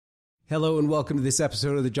Hello and welcome to this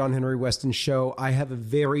episode of the John Henry Weston Show. I have a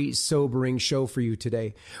very sobering show for you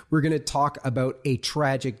today. We're going to talk about a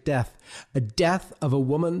tragic death, a death of a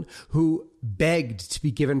woman who begged to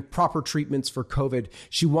be given proper treatments for COVID.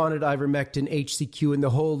 She wanted ivermectin, HCQ, and the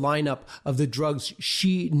whole lineup of the drugs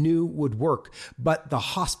she knew would work. But the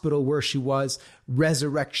hospital where she was,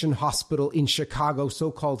 Resurrection Hospital in Chicago,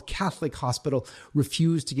 so-called Catholic hospital,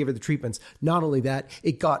 refused to give her the treatments. Not only that,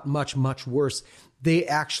 it got much, much worse. They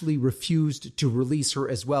actually refused to release her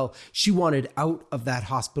as well. She wanted out of that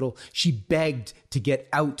hospital. She begged to get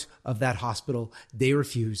out of that hospital. They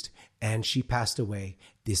refused, and she passed away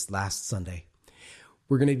this last Sunday.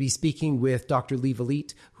 We're going to be speaking with Dr. Lee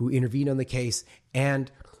Vliet, who intervened on the case,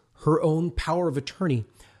 and her own power of attorney,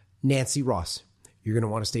 Nancy Ross. You're going to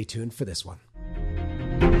want to stay tuned for this one.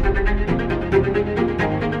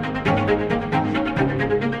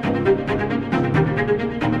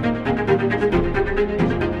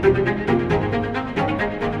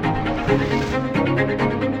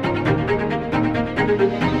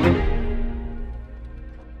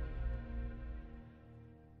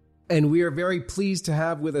 And we are very pleased to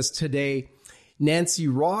have with us today Nancy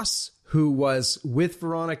Ross, who was with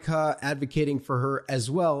Veronica, advocating for her, as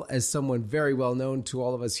well as someone very well known to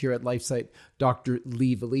all of us here at LifeSite, Dr.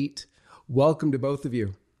 Lee Vliet. Welcome to both of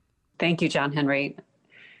you. Thank you, John Henry.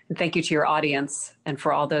 And thank you to your audience and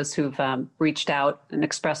for all those who've reached out and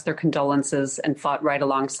expressed their condolences and fought right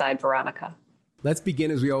alongside Veronica. Let's begin,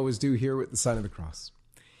 as we always do here, with the sign of the cross.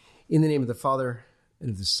 In the name of the Father, and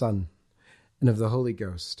of the Son, and of the Holy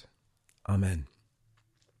Ghost. Amen.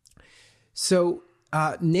 So,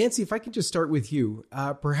 Nancy, if I could just start with you,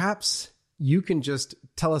 perhaps you can just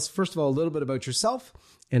tell us, first of all, a little bit about yourself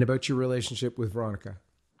and about your relationship with Veronica.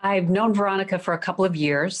 I've known Veronica for a couple of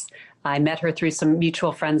years. I met her through some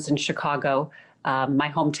mutual friends in Chicago,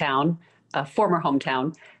 my hometown, former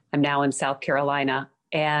hometown. I'm now in South Carolina.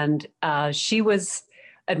 And she was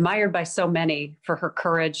admired by so many for her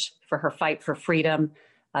courage, for her fight for freedom.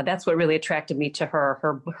 That's what really attracted me to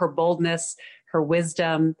her boldness, her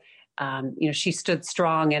wisdom. She stood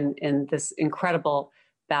strong in this incredible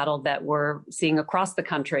battle that we're seeing across the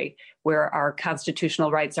country where our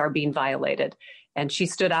constitutional rights are being violated. And she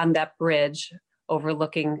stood on that bridge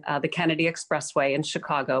overlooking the Kennedy Expressway in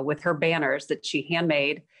Chicago with her banners that she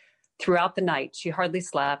handmade throughout the night. She hardly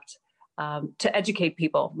slept to educate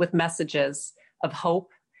people with messages of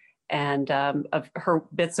hope and of her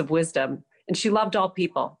bits of wisdom. And she loved all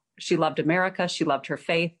people. She loved America. She loved her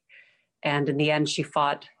faith. And in the end, she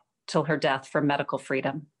fought till her death for medical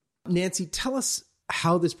freedom. Nancy, tell us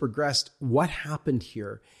how this progressed, what happened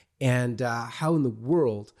here, and how in the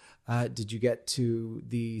world did you get to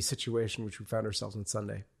the situation which we found ourselves on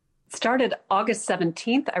Sunday? It started August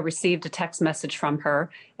 17th. I received a text message from her,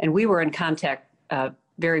 and we were in contact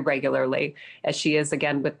very regularly, as she is,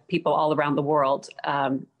 again, with people all around the world.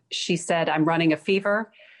 She said, I'm running a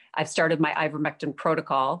fever. I've started my ivermectin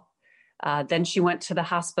protocol. Then she went to the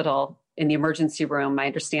hospital in the emergency room, my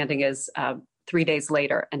understanding is 3 days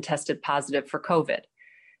later, and tested positive for COVID.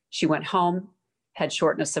 She went home, had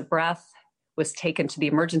shortness of breath, was taken to the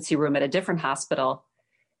emergency room at a different hospital,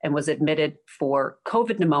 and was admitted for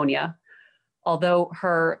COVID pneumonia. Although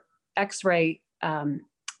her x-ray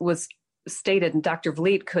was stated, and Dr.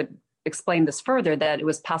 Vliet could explain this further, that it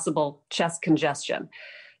was possible chest congestion.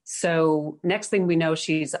 So next thing we know,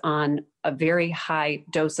 she's on a very high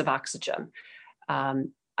dose of oxygen.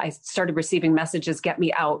 I started receiving messages, get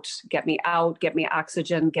me out, get me out, get me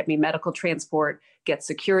oxygen, get me medical transport, get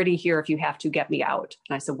security here if you have to, get me out.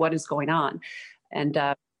 And I said, what is going on? And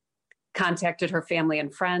contacted her family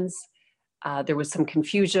and friends. There was some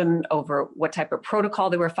confusion over what type of protocol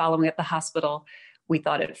they were following at the hospital. We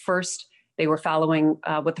thought at first they were following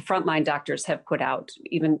what the frontline doctors have put out,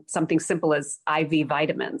 even something simple as IV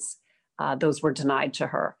vitamins. Those were denied to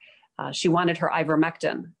her. She wanted her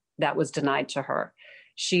ivermectin. That was denied to her.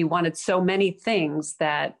 She wanted so many things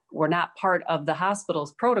that were not part of the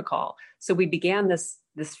hospital's protocol. So we began this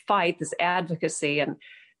fight, this advocacy, and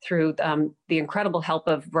through the incredible help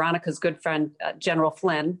of Veronica's good friend, General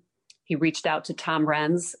Flynn. He reached out to Tom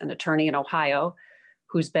Renz, an attorney in Ohio,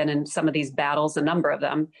 who's been in some of these battles, a number of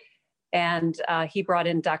them. And he brought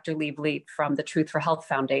in Dr. Lee Vliet from the Truth for Health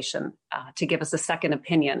Foundation to give us a second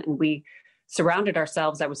opinion. And we surrounded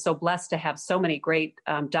ourselves. I was so blessed to have so many great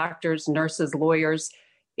doctors, nurses, lawyers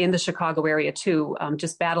in the Chicago area too,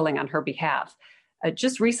 just battling on her behalf.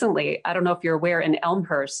 Just recently, I don't know if you're aware, in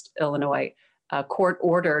Elmhurst, Illinois, a court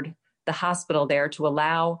ordered the hospital there to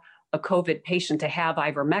allow a COVID patient to have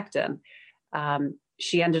ivermectin.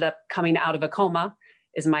 She ended up coming out of a coma,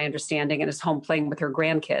 is my understanding, and is home playing with her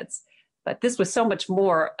grandkids. But this was so much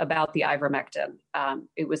more about the ivermectin.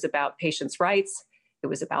 It was about patients' rights. It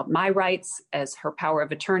was about my rights as her power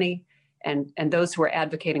of attorney and those who were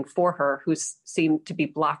advocating for her who seemed to be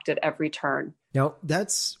blocked at every turn. Now,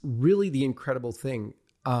 that's really the incredible thing.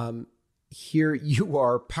 Here you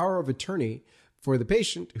are, power of attorney for the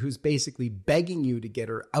patient who's basically begging you to get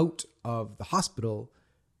her out of the hospital.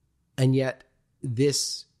 And yet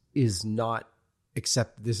this is not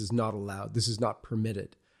accepted. This is not allowed. This is not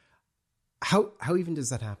permitted. How even does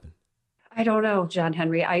that happen? I don't know, John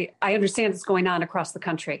Henry. I understand it's going on across the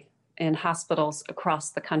country, in hospitals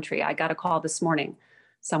across the country. I got a call this morning,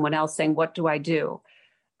 someone else saying, what do I do?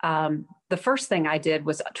 The first thing I did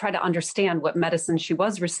was try to understand what medicine she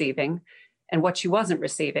was receiving and what she wasn't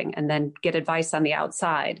receiving, and then get advice on the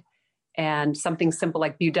outside. And something simple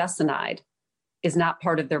like budesonide is not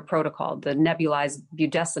part of their protocol, the nebulized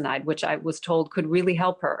budesonide, which I was told could really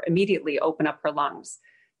help her immediately open up her lungs.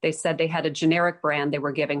 They said they had a generic brand they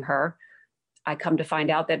were giving her. I come to find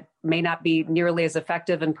out that may not be nearly as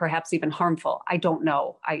effective and perhaps even harmful. I don't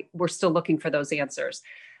know. We're still looking for those answers.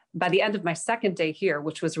 By the end of my second day here,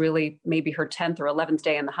 which was really maybe her 10th or 11th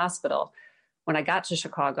day in the hospital, when I got to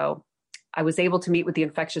Chicago, I was able to meet with the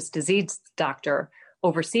infectious disease doctor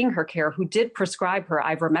overseeing her care who did prescribe her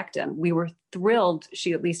ivermectin. We were thrilled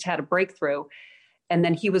she at least had a breakthrough. And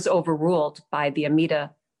then he was overruled by the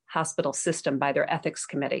Amita hospital system, by their ethics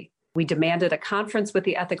committee. We demanded a conference with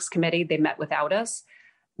the ethics committee. They met without us.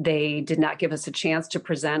 They did not give us a chance to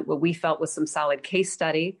present what we felt was some solid case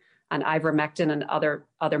study on ivermectin and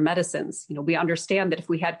other medicines. We understand that if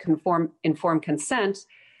we had informed consent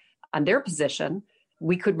on their position,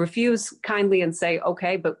 we could refuse kindly and say,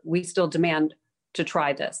 okay, but we still demand to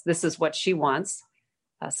try this. This is what she wants.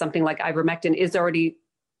 Something like ivermectin is already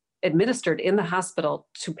administered in the hospital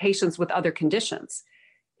to patients with other conditions.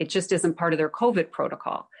 It just isn't part of their COVID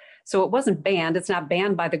protocol. So it wasn't banned. It's not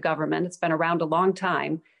banned by the government. It's been around a long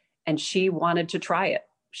time. And she wanted to try it.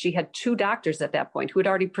 She had 2 doctors at that point who had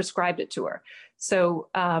already prescribed it to her. So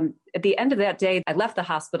at the end of that day, I left the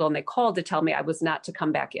hospital and they called to tell me I was not to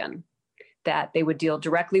come back in, that they would deal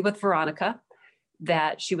directly with Veronica,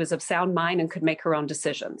 that she was of sound mind and could make her own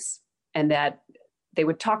decisions, and that they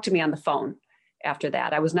would talk to me on the phone after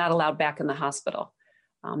that. I was not allowed back in the hospital.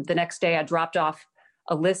 The next day, I dropped off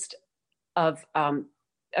a list of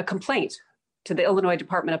a complaint to the Illinois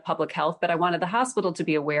Department of Public Health, but I wanted the hospital to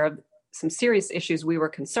be aware of some serious issues we were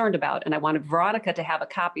concerned about. And I wanted Veronica to have a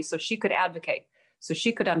copy so she could advocate, so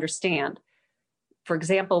she could understand. For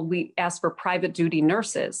example, we asked for private duty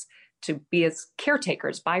nurses to be as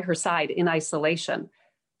caretakers by her side in isolation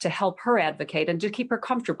to help her advocate and to keep her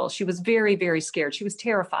comfortable. She was very, very scared. She was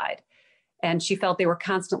terrified. And she felt they were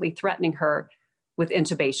constantly threatening her with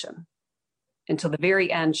intubation. Until the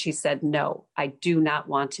very end, she said, no, I do not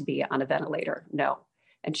want to be on a ventilator. No.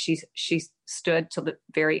 And she stood till the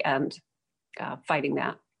very end fighting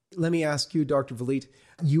that. Let me ask you, Dr. Vliet,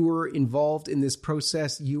 you were involved in this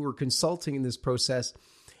process. You were consulting in this process.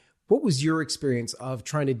 What was your experience of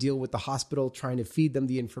trying to deal with the hospital, trying to feed them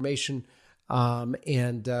the information,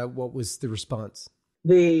 and what was the response?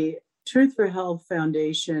 The Truth for Health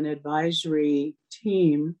Foundation advisory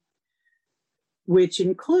team, which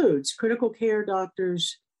includes critical care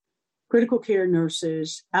doctors, critical care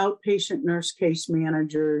nurses, outpatient nurse case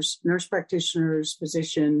managers, nurse practitioners,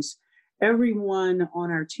 physicians, everyone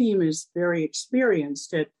on our team is very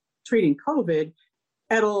experienced at treating COVID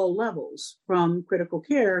at all levels, from critical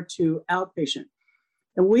care to outpatient.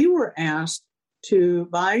 And we were asked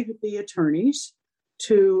by the attorneys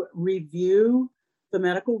to review the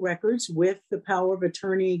medical records with the power of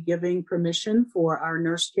attorney giving permission for our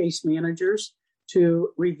nurse case managers to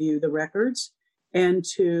review the records and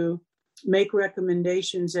to make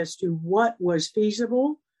recommendations as to what was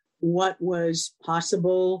feasible, what was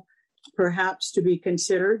possible perhaps to be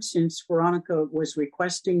considered, since Veronica was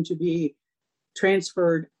requesting to be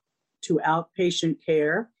transferred to outpatient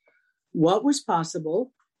care, what was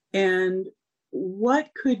possible, and what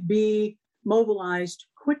could be mobilized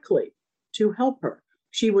quickly to help her.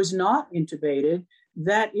 She was not intubated.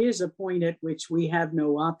 That is a point at which we have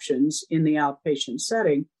no options in the outpatient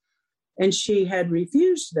setting. And she had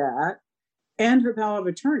refused that, and her power of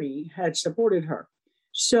attorney had supported her.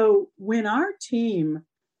 So when our team,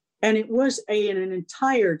 and it was an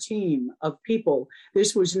entire team of people,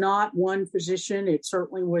 this was not one physician, it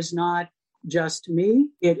certainly was not just me.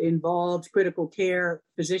 It involved critical care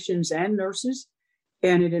physicians and nurses,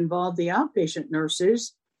 and it involved the outpatient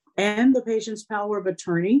nurses and the patient's power of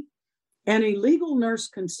attorney, and a legal nurse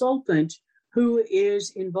consultant who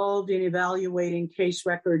is involved in evaluating case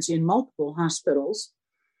records in multiple hospitals.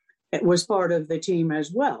 It was part of the team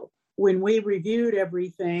as well. when we reviewed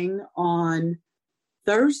everything on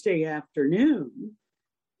Thursday afternoon,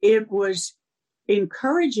 it was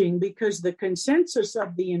encouraging because the consensus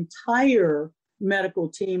of the entire medical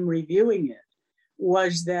team reviewing it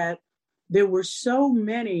was that there were so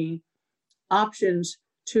many options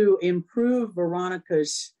to improve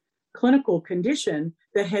Veronica's clinical condition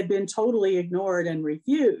that had been totally ignored and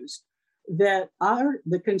refused, that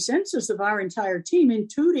the consensus of our entire team,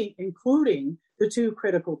 including the two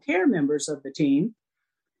critical care members of the team,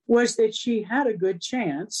 was that she had a good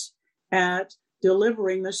chance at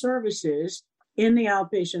delivering the services in the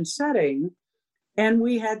outpatient setting. And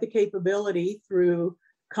we had the capability through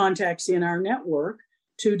contacts in our network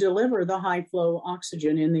to deliver the high flow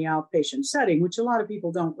oxygen in the outpatient setting, which a lot of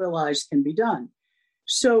people don't realize can be done.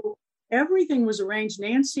 So everything was arranged.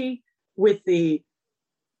 Nancy, with the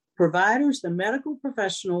providers, the medical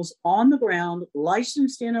professionals on the ground,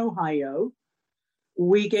 licensed in Ohio,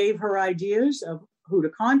 we gave her ideas of who to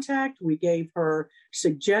contact. We gave her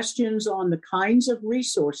suggestions on the kinds of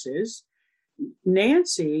resources.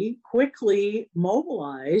 Nancy quickly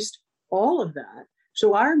mobilized all of that.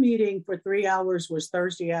 So our meeting for 3 hours was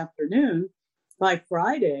Thursday afternoon. By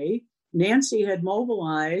Friday, Nancy had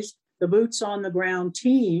mobilized the boots on the ground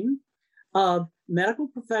team of medical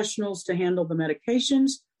professionals to handle the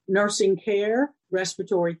medications, nursing care,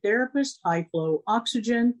 respiratory therapists, high flow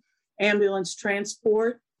oxygen, ambulance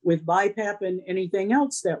transport with BiPAP and anything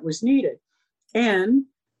else that was needed. And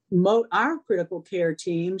our critical care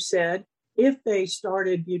team said if they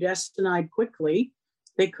started budesonide quickly,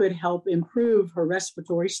 they could help improve her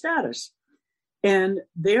respiratory status. And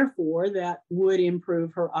therefore, that would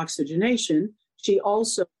improve her oxygenation. She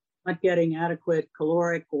also not getting adequate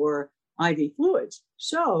caloric or IV fluids.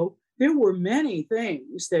 So there were many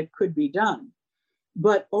things that could be done.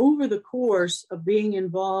 But over the course of being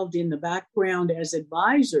involved in the background as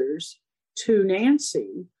advisors to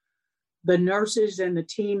Nancy, the nurses and the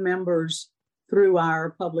team members through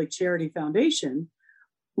our public charity foundation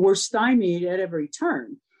were stymied at every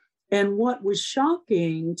turn. And what was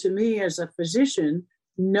shocking to me as a physician,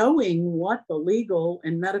 knowing what the legal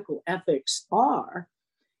and medical ethics are,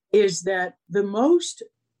 is that the most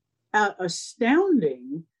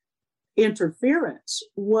astounding interference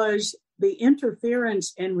was the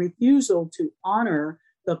interference and refusal to honor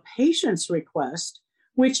the patient's request,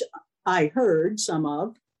 which I heard some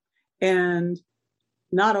of. And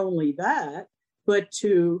not only that, but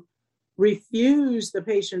to refuse the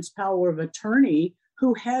patient's power of attorney,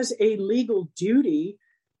 who has a legal duty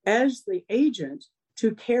as the agent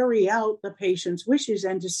to carry out the patient's wishes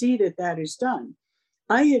and to see that that is done.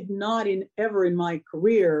 I have not ever in my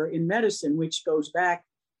career in medicine, which goes back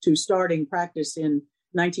to starting practice in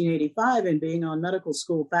 1985 and being on medical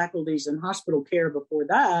school faculties and hospital care before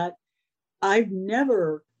that, I've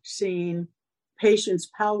never seen patients'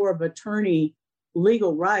 power of attorney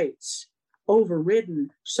legal rights overridden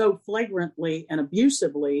so flagrantly and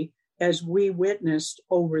abusively as we witnessed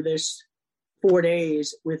over this 4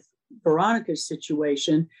 days with Veronica's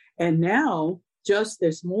situation. And now, just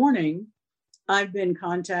this morning, I've been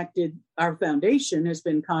contacted, our foundation has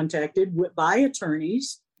been contacted by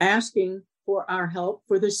attorneys asking for our help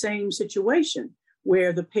for the same situation,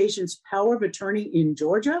 where the patient's power of attorney in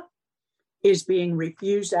Georgia is being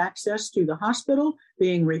refused access to the hospital,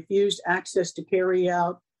 being refused access to carry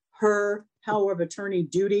out her power of attorney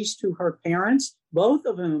duties to her parents, both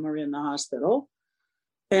of whom are in the hospital.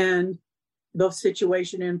 And the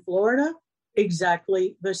situation in Florida,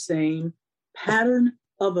 exactly the same pattern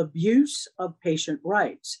of abuse of patient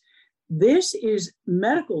rights. This is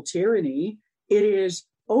medical tyranny. It is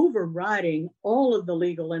overriding all of the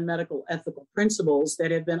legal and medical ethical principles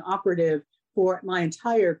that have been operative for my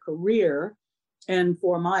entire career and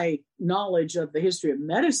for my knowledge of the history of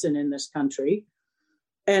medicine in this country.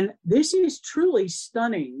 And this is truly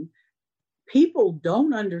stunning. People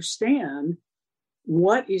don't understand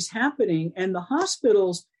what is happening. And the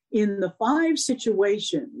hospitals, in the 5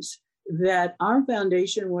 situations that our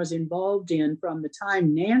foundation was involved in from the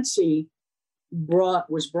time Nancy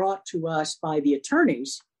was brought to us by the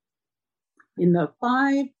attorneys, in the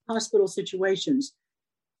 5 hospital situations,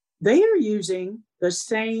 they are using the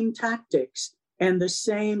same tactics and the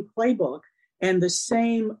same playbook and the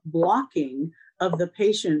same blocking of the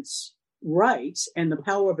patient's rights and the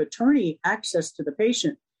power of attorney access to the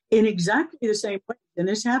patient in exactly the same way. And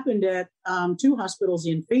this happened at 2 hospitals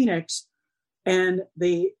in Phoenix, and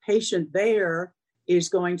the patient there is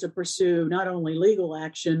going to pursue not only legal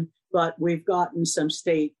action, but we've gotten some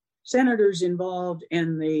state senators involved,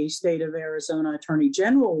 and the state of Arizona Attorney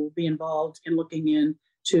General will be involved in looking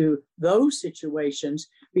into those situations.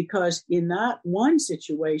 because in that one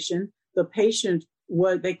situation, the patient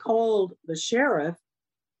they called the sheriff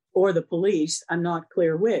or the police, I'm not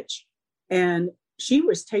clear which, and she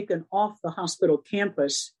was taken off the hospital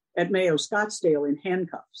campus at Mayo Scottsdale in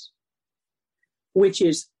handcuffs, which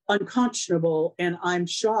is unconscionable. And I'm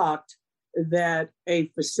shocked that a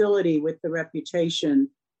facility with the reputation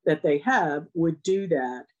that they have would do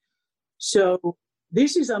that. So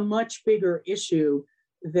this is a much bigger issue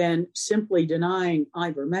than simply denying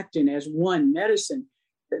ivermectin as one medicine.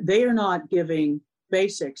 They are not giving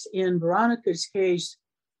basics. In Veronica's case,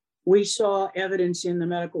 we saw evidence in the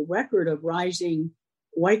medical record of rising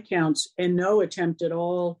white counts and no attempt at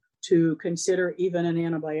all to consider even an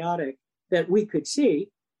antibiotic that we could see.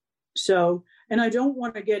 So, and I don't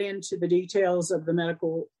want to get into the details of the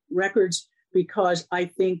medical records because I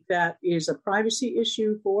think that is a privacy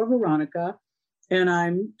issue for Veronica. And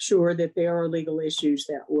I'm sure that there are legal issues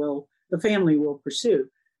that the family will pursue.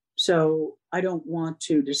 So I don't want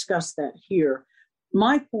to discuss that here.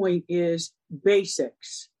 My point is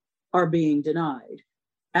basics are being denied.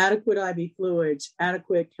 Adequate IV fluids,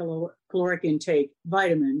 adequate caloric intake,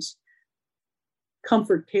 vitamins,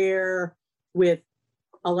 comfort care with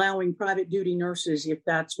allowing private duty nurses if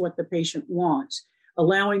that's what the patient wants,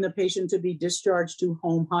 allowing the patient to be discharged to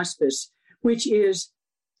home hospice, which is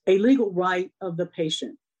a legal right of the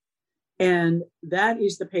patient. And that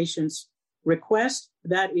is the patient's request.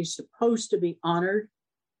 That is supposed to be honored.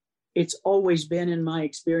 It's always been in my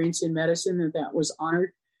experience in medicine that was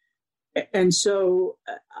honored. And so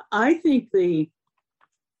I think the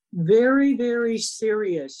very, very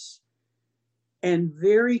serious and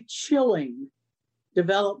very chilling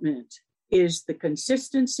development is the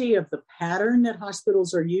consistency of the pattern that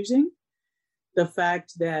hospitals are using, the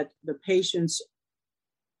fact that the patient's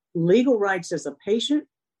legal rights as a patient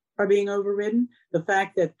are being overridden, the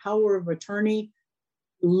fact that power of attorney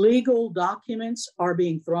legal documents are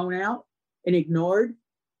being thrown out and ignored.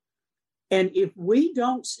 And if we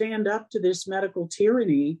don't stand up to this medical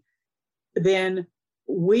tyranny, then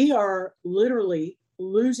we are literally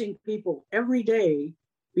losing people every day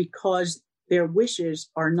because their wishes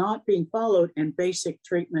are not being followed and basic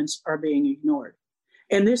treatments are being ignored.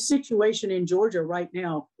 And this situation in Georgia right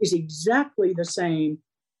now is exactly the same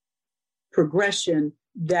progression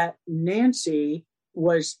that Nancy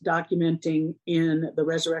was documenting in the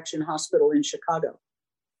Resurrection Hospital in Chicago.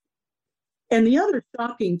 And the other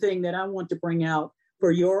shocking thing that I want to bring out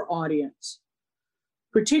for your audience,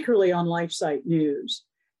 particularly on LifeSite News,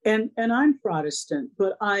 and I'm Protestant,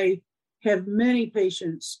 but I have many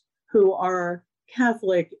patients who are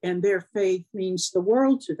Catholic and their faith means the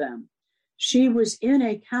world to them. She was in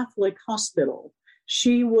a Catholic hospital.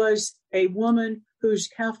 She was a woman whose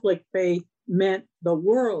Catholic faith meant the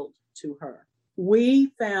world to her.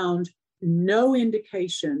 We found no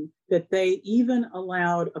indication that they even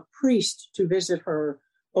allowed a priest to visit her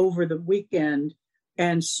over the weekend,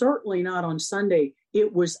 and certainly not on Sunday.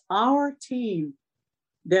 It was our team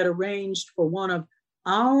that arranged for one of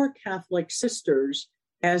our Catholic sisters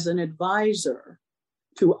as an advisor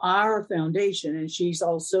to our foundation. And she's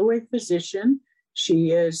also a physician.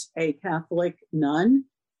 She is a Catholic nun,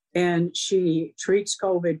 and she treats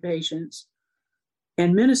COVID patients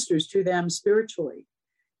and ministers to them spiritually.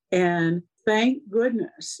 And thank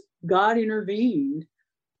goodness God intervened.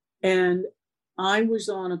 And I was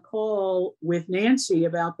on a call with Nancy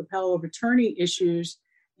about the power of attorney issues,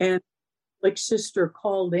 and like sister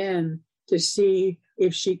called in to see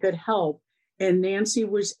if she could help. And Nancy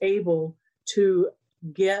was able to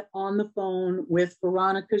get on the phone with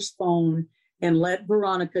Veronica's phone and let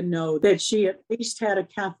Veronica know that she at least had a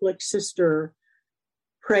Catholic sister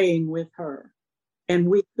praying with her. And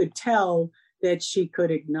we could tell that she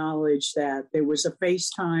could acknowledge that there was a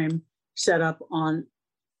FaceTime set up on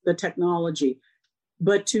the technology.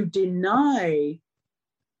 But to deny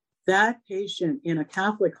that patient in a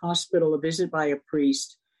Catholic hospital a visit by a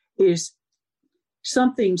priest is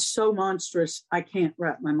something so monstrous, I can't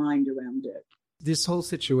wrap my mind around it. This whole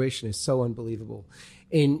situation is so unbelievable.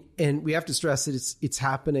 And we have to stress that it's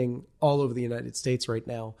happening all over the United States right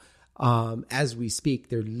now. As we speak,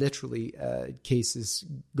 there are literally cases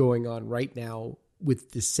going on right now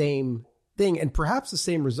with the same thing and perhaps the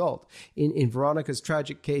same result. In Veronica's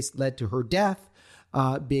tragic case led to her death,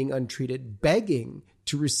 being untreated, begging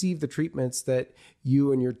to receive the treatments that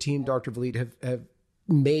you and your team, Dr. Vliet, have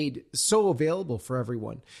made so available for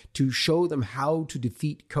everyone to show them how to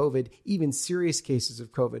defeat COVID, even serious cases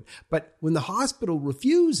of COVID. But when the hospital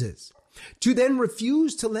refuses to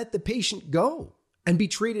let the patient go and be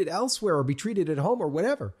treated elsewhere or be treated at home or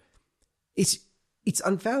whatever, it's It's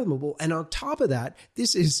unfathomable. And on top of that,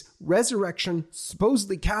 this is Resurrection,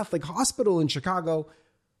 supposedly Catholic hospital in Chicago,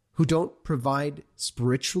 who don't provide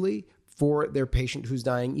spiritually for their patient who's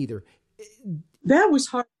dying either. That was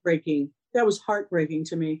heartbreaking. That was heartbreaking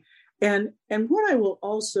to me. And what I will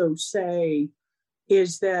also say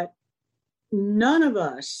is that none of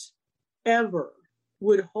us ever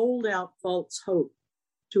would hold out false hope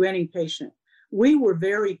to any patient. We were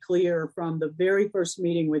very clear from the very first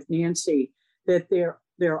meeting with Nancy that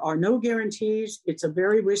there are no guarantees. It's a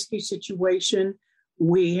very risky situation.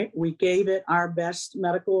 We gave it our best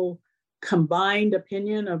medical combined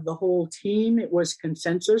opinion of the whole team. It was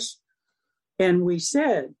consensus. And we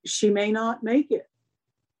said, she may not make it,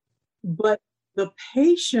 but the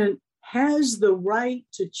patient has the right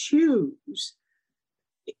to choose.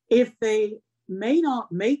 If they may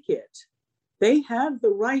not make it, they have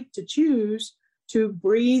the right to choose to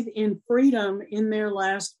breathe in freedom in their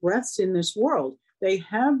last breaths in this world. They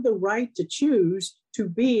have the right to choose to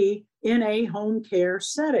be in a home care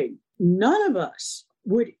setting. None of us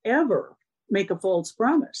would ever make a false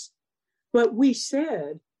promise, but we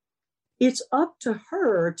said it's up to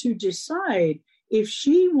her to decide if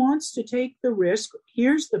she wants to take the risk.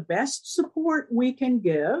 Here's the best support we can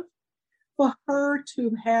give for her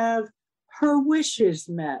to have her wishes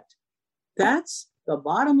met. That's the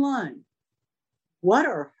bottom line. What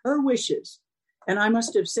are her wishes? And I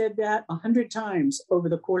must have said that 100 times over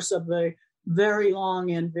the course of the very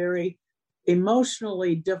long and very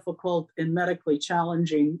emotionally difficult and medically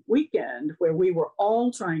challenging weekend where we were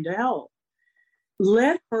all trying to help.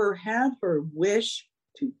 Let her have her wish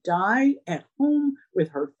to die at home with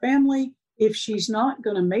her family. If she's not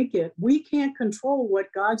going to make it, we can't control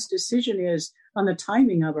what God's decision is on the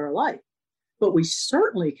timing of her life. But we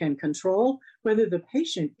certainly can control whether the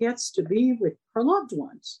patient gets to be with her loved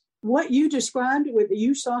ones. What you described, what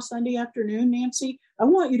you saw Sunday afternoon, Nancy, I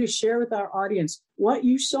want you to share with our audience what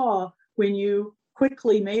you saw when you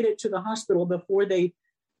quickly made it to the hospital before they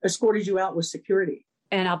escorted you out with security.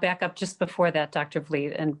 And I'll back up just before that, Dr.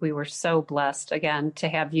 Vliet, and we were so blessed, again, to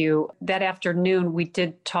have you. That afternoon, we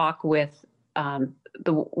did talk with the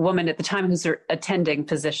woman at the time who's her attending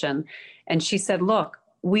physician, and she said, look,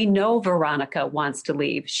 we know Veronica wants to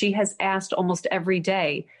leave. She has asked almost every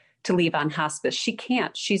day to leave on hospice. She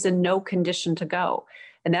can't. She's in no condition to go.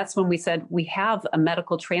 And that's when we said, we have a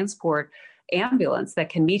medical transport ambulance that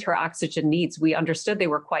can meet her oxygen needs. We understood they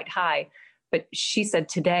were quite high, but she said,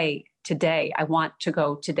 today, I want to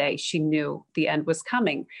go today. She knew the end was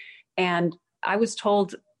coming. And I was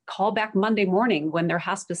told, call back Monday morning when their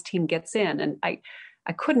hospice team gets in. And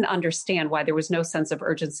I couldn't understand why there was no sense of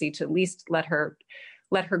urgency to at least let her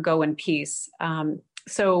go in peace.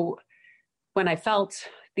 So when I felt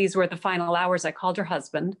these were the final hours, I called her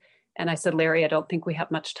husband and I said, Larry, I don't think we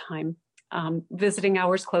have much time. Visiting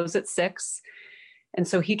hours close at 6. And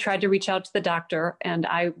so he tried to reach out to the doctor and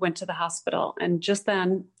I went to the hospital. And just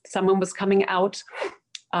then someone was coming out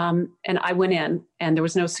and I went in and there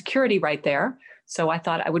was no security right there. So I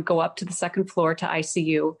thought I would go up to the second floor to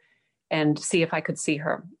ICU and see if I could see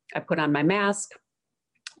her. I put on my mask,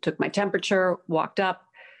 took my temperature, walked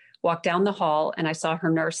down the hall, and I saw her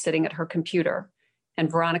nurse sitting at her computer. And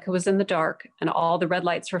Veronica was in the dark, and all the red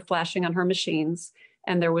lights were flashing on her machines,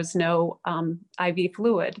 and there was no IV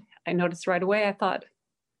fluid. I noticed right away, I thought,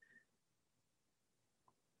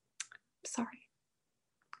 sorry.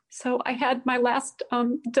 So I had my last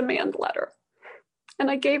demand letter, and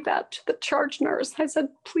I gave that to the charge nurse. I said,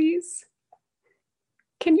 please,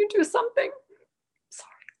 can you do something?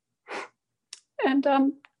 Sorry.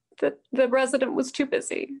 And the resident was too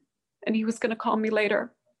busy and he was going to call me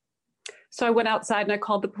later. So I went outside and I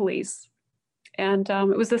called the police. And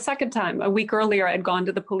it was the second time. A week earlier, I had gone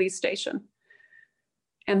to the police station.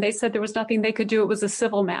 And they said there was nothing they could do. It was a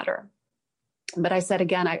civil matter. But I said,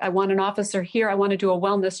 again, I want an officer here. I want to do a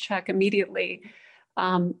wellness check immediately.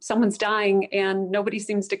 Someone's dying and nobody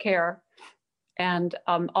seems to care. And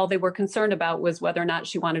all they were concerned about was whether or not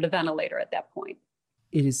she wanted a ventilator at that point.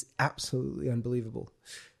 It is absolutely unbelievable.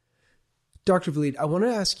 Dr. Vliet, I want to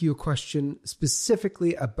ask you a question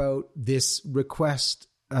specifically about this request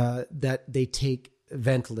that they take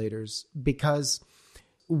ventilators, because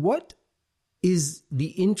what is the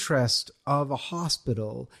interest of a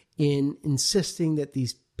hospital in insisting that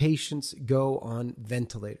these patients go on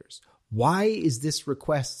ventilators? Why is this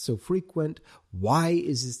request so frequent? Why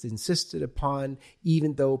is this insisted upon,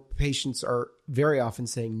 even though patients are very often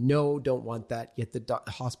saying, no, don't want that, yet the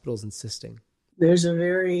hospital's insisting? There's a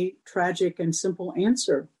very tragic and simple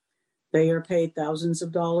answer. They are paid thousands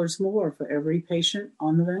of dollars more for every patient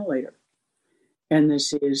on the ventilator. And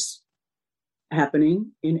this is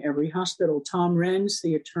happening in every hospital. Tom Renz,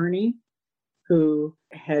 the attorney who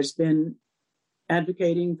has been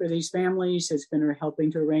advocating for these families, has been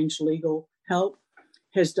helping to arrange legal help,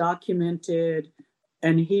 has documented,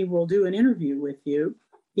 and he will do an interview with you.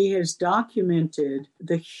 He has documented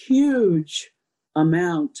the huge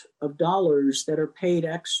amount of dollars that are paid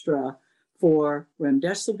extra for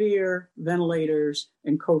remdesivir, ventilators,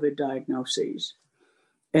 and COVID diagnoses.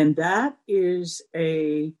 And that is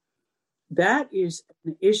an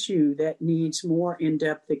issue that needs more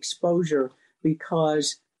in-depth exposure,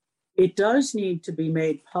 because it does need to be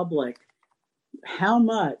made public how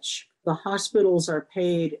much the hospitals are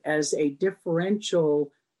paid as a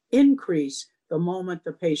differential increase the moment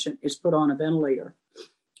the patient is put on a ventilator.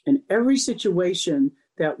 In every situation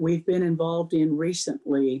that we've been involved in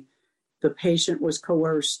recently, the patient was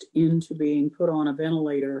coerced into being put on a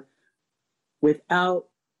ventilator without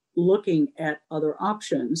looking at other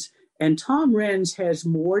options. And Tom Renz has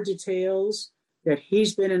more details that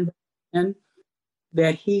he's been involved in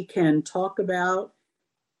that he can talk about,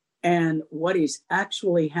 and what is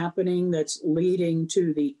actually happening that's leading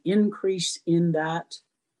to the increase in that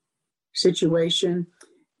situation.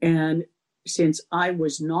 And since I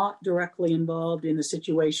was not directly involved in the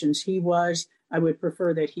situations he was, I would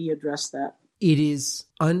prefer that he address that. It is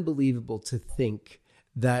unbelievable to think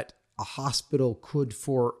that a hospital could,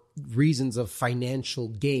 for reasons of financial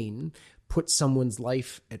gain, put someone's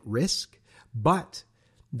life at risk. But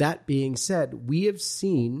that being said, we have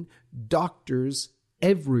seen doctors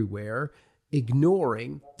everywhere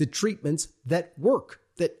ignoring the treatments that work,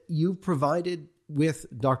 that you provided with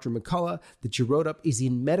Dr. McCullough, that you wrote up, is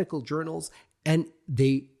in medical journals, and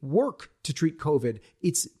they work to treat COVID.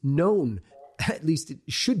 It's known, at least it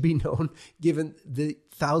should be known, given the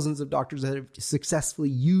thousands of doctors that have successfully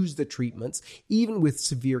used the treatments, even with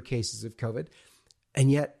severe cases of COVID, and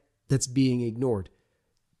yet that's being ignored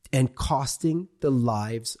and costing the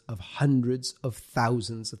lives of hundreds of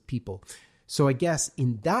thousands of people. So I guess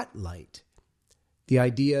in that light, the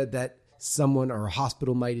idea that someone or a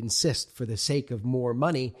hospital might insist for the sake of more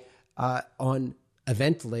money on a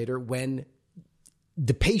ventilator when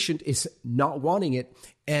the patient is not wanting it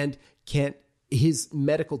and can't, his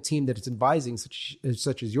medical team that it's advising, such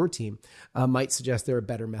as your team, might suggest there are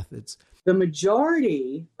better methods. The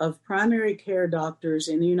majority of primary care doctors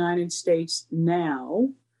in the United States now,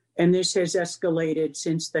 and this has escalated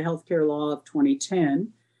since the healthcare law of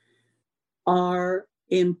 2010, are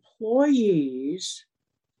employees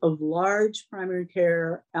of large primary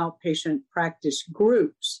care outpatient practice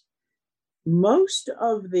groups. Most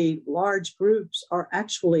of the large groups are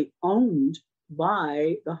actually owned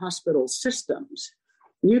by the hospital systems.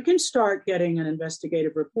 You can start getting an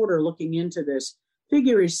investigative reporter looking into this.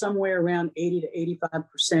 Figure is somewhere around 80 to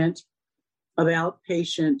 85% of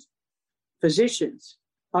outpatient physicians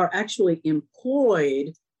are actually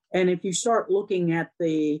employed. And if you start looking at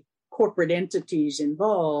the corporate entities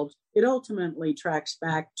involved, it ultimately tracks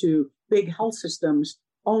back to big health systems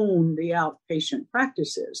own the outpatient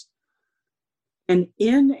practices. And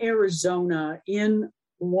in Arizona, in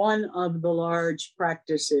one of the large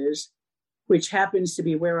practices, which happens to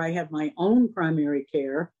be where I have my own primary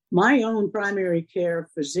care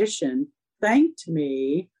physician thanked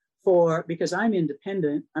me because I'm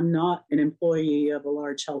independent. I'm not an employee of a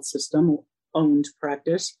large health system owned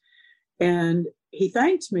practice. And he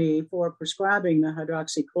thanked me for prescribing the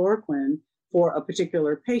hydroxychloroquine for a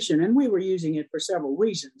particular patient. And we were using it for several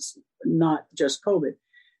reasons, not just COVID.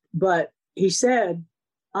 But he said,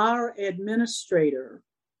 our administrator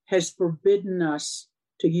has forbidden us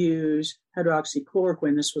to use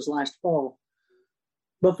hydroxychloroquine. This was last fall,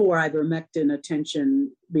 before ivermectin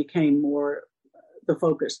attention became more the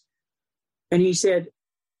focus. And he said,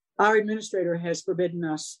 our administrator has forbidden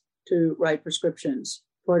us to write prescriptions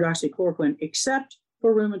for hydroxychloroquine, except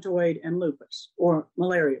for rheumatoid and lupus or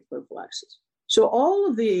malaria prophylaxis. So all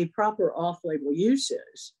of the proper off-label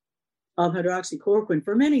uses of hydroxychloroquine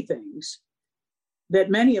for many things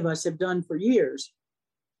that many of us have done for years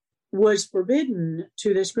was forbidden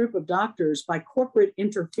to this group of doctors by corporate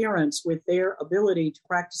interference with their ability to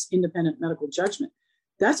practice independent medical judgment.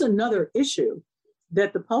 That's another issue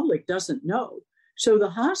that the public doesn't know. So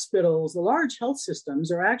the hospitals, the large health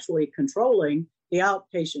systems, are actually controlling the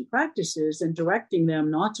outpatient practices and directing them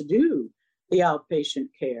not to do the outpatient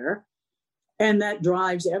care. And that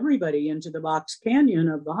drives everybody into the box canyon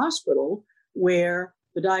of the hospital, where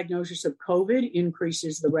the diagnosis of COVID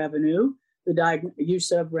increases the revenue. The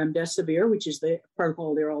use of remdesivir, which is the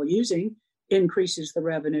protocol they're all using, increases the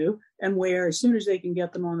revenue. And where as soon as they can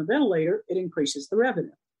get them on the ventilator, it increases the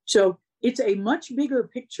revenue. So it's a much bigger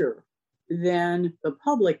picture then the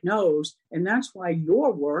public knows. And that's why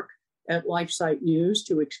your work at LifeSite News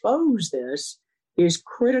to expose this is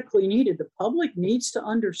critically needed. The public needs to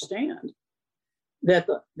understand that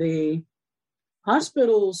the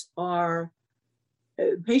hospitals are,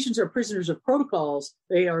 patients are prisoners of protocols.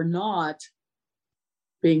 They are not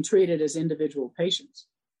being treated as individual patients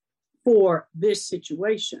for this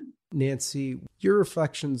situation. Nancy, your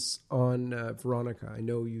reflections on Veronica. I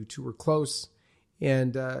know you two were close.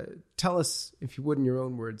 And tell us, if you would, in your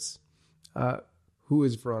own words, who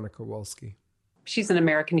is Veronica Wolski? She's an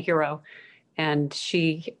American hero. And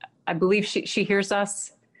I believe she hears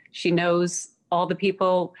us. She knows all the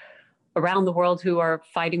people around the world who are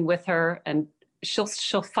fighting with her. And she'll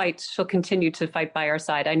fight. She'll continue to fight by our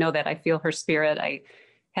side. I know that. I feel her spirit. I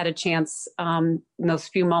had a chance in those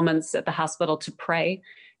few moments at the hospital to pray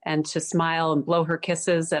and to smile and blow her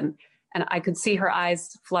kisses. And I could see her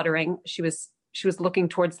eyes fluttering. She was looking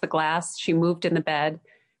towards the glass. She moved in the bed.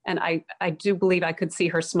 And I do believe I could see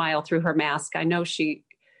her smile through her mask. I know she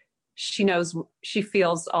knows, she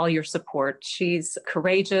feels all your support. She's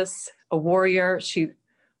courageous, a warrior. She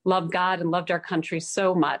loved God and loved our country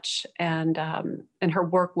so much. And her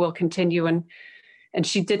work will continue. And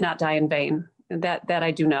she did not die in vain. That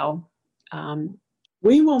I do know.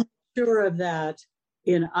 We will make sure of that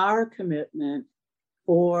in our commitment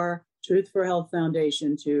for Truth for Health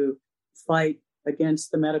Foundation to fight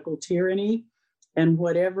against the medical tyranny, and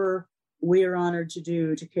whatever we are honored to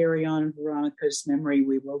do to carry on Veronica's memory,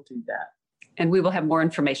 we will do that. And we will have more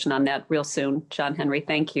information on that real soon. John Henry,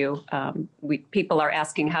 thank you. People are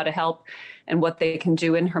asking how to help and what they can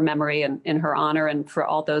do in her memory and in her honor, and for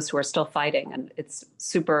all those who are still fighting. And it's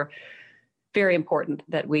very important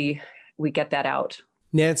that we get that out.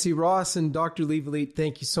 Nancy Ross and Dr. Lee Vliet,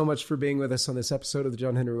 thank you so much for being with us on this episode of the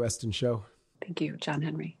John Henry Weston Show. Thank you, John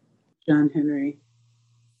Henry. John Henry,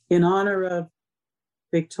 in honor of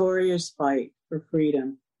Victoria's fight for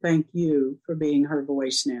freedom, thank you for being her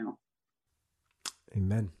voice now.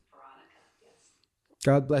 Amen.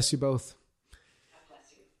 God bless you both. God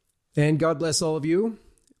bless you. And God bless all of you.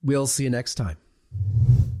 We'll see you next time.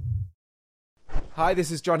 Hi,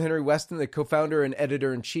 this is John Henry Weston, the co-founder and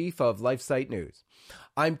editor-in-chief of LifeSite News.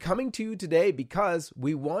 I'm coming to you today because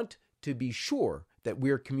we want to be sure that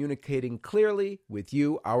we're communicating clearly with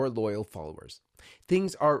you, our loyal followers.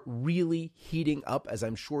 Things are really heating up, as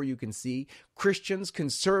I'm sure you can see. Christians,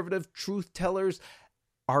 conservative truth tellers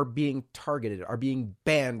are being targeted, are being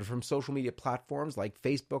banned from social media platforms like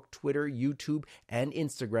Facebook, Twitter, YouTube, and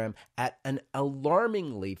Instagram at an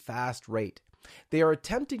alarmingly fast rate. They are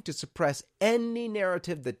attempting to suppress any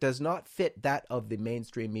narrative that does not fit that of the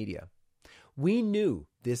mainstream media. We knew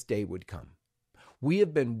this day would come. We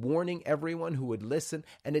have been warning everyone who would listen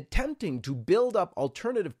and attempting to build up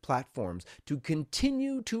alternative platforms to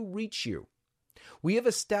continue to reach you. We have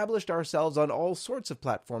established ourselves on all sorts of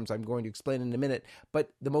platforms I'm going to explain in a minute,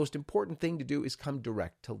 but the most important thing to do is come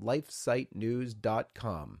direct to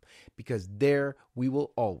lifesitenews.com, because there we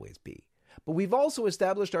will always be. But we've also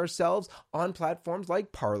established ourselves on platforms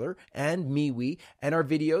like Parler and MeWe, and our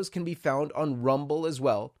videos can be found on Rumble as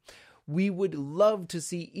well. We would love to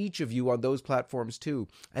see each of you on those platforms too,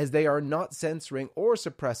 as they are not censoring or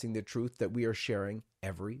suppressing the truth that we are sharing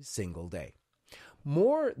every single day.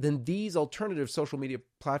 More than these alternative social media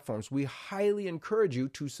platforms, we highly encourage you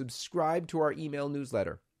to subscribe to our email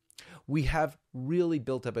newsletter. We have really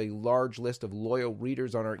built up a large list of loyal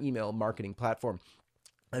readers on our email marketing platform.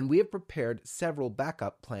 And we have prepared several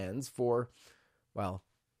backup plans for, well,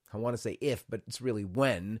 I want to say if, but it's really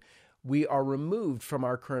when, we are removed from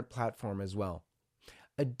our current platform as well.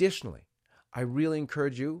 Additionally, I really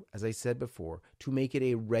encourage you, as I said before, to make it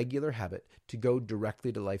a regular habit to go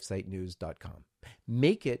directly to lifesitenews.com.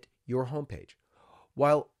 Make it your homepage.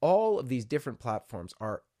 While all of these different platforms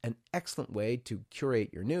are an excellent way to curate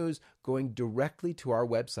your news, going directly to our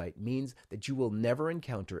website means that you will never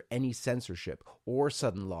encounter any censorship or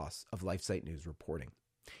sudden loss of LifeSite News reporting.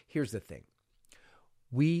 Here's the thing.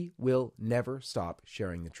 We will never stop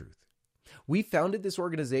sharing the truth. We founded this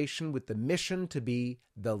organization with the mission to be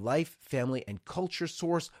the life, family, and culture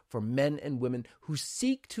source for men and women who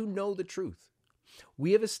seek to know the truth.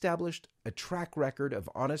 We have established a track record of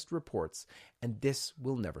honest reports, and this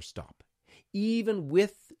will never stop, even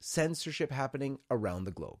with censorship happening around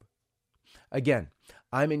the globe. Again,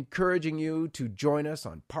 I'm encouraging you to join us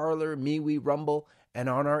on Parler, MeWe, Rumble, and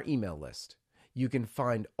on our email list. You can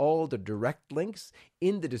find all the direct links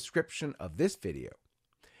in the description of this video.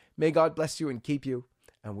 May God bless you and keep you,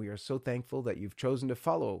 and we are so thankful that you've chosen to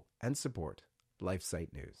follow and support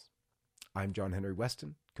LifeSite News. I'm John Henry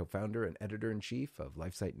Weston, co-founder and editor-in-chief of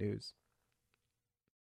LifeSite News.